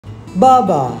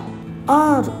Baba,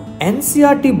 are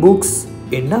NCERT books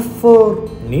enough for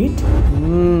NEET?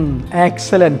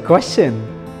 Excellent question.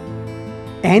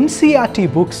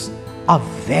 NCERT books are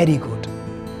very good.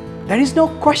 There is no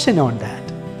question on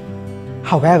that.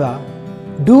 However,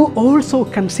 do also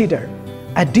consider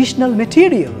additional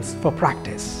materials for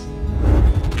practice.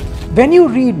 When you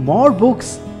read more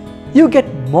books, you get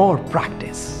more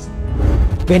practice.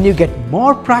 When you get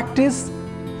more practice,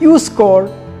 you score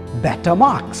better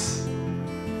marks.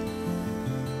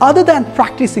 Other than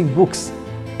practicing books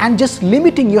and just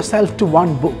limiting yourself to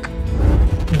one book,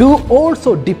 do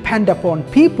also depend upon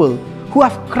people who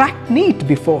have cracked NEET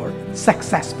before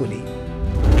successfully.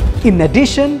 In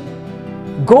addition,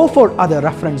 go for other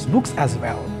reference books as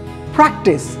well.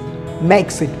 Practice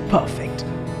makes it perfect.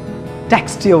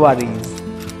 Text your worries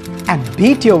and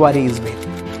beat your worries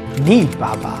with NEET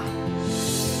Baba.